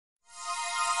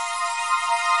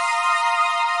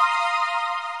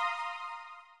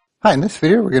Hi, in this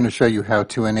video we're going to show you how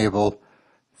to enable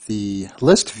the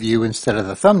list view instead of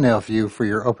the thumbnail view for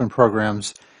your open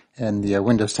programs in the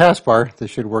Windows taskbar. This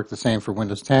should work the same for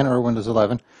Windows 10 or Windows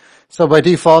 11. So by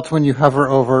default, when you hover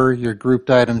over your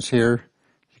grouped items here,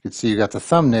 you can see you got the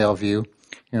thumbnail view.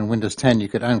 In Windows 10 you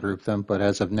could ungroup them, but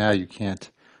as of now you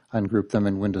can't ungroup them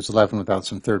in Windows 11 without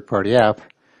some third-party app.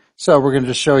 So we're going to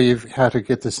just show you how to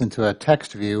get this into a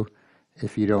text view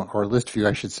if you don't, or list view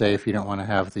I should say, if you don't want to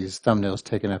have these thumbnails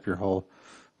taking up your whole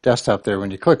desktop there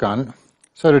when you click on it.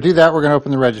 So to do that, we're going to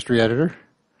open the registry editor.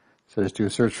 So just do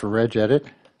a search for regedit.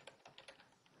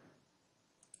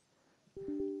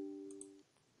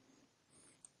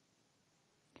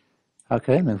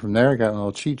 Okay, and then from there I got a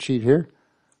little cheat sheet here.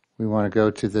 We want to go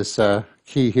to this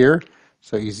key here.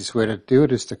 So easiest way to do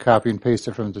it is to copy and paste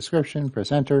it from the description,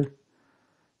 press enter.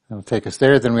 It'll take us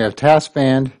there. Then we have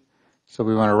Taskband. So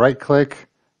we want to right click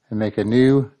and make a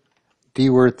new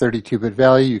DWORD 32-bit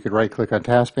value. You could right click on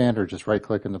Taskband or just right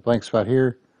click in the blank spot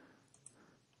here.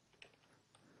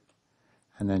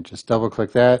 And then just double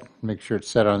click that, make sure it's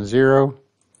set on 0.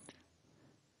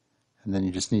 And then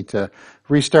you just need to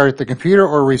restart the computer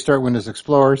or restart Windows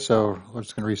Explorer. So we're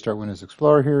just going to restart Windows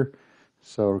Explorer here.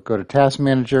 So go to Task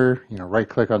Manager, right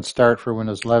click on Start for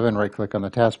Windows 11, right click on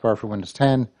the taskbar for Windows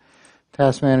 10,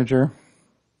 Task Manager.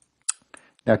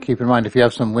 Now keep in mind, if you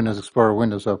have some Windows Explorer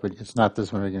windows open, it's not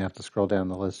this one. You're going to have to scroll down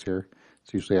the list here.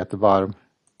 It's usually at the bottom.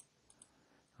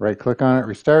 Right click on it,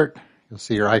 restart. You'll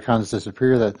see your icons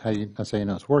disappear. That's how you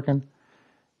know it's working.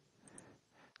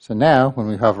 So now, when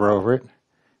we hover over it,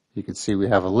 you can see we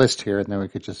have a list here, and then we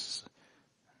could just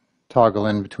toggle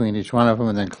in between each one of them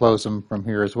and then close them from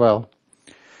here as well.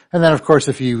 And then, of course,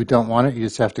 if you don't want it, you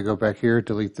just have to go back here,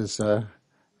 delete this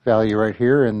value right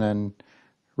here, and then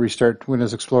restart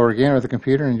Windows Explorer again with the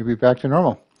computer, and you'll be back to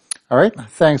normal. All right,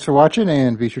 thanks for watching,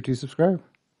 and be sure to subscribe.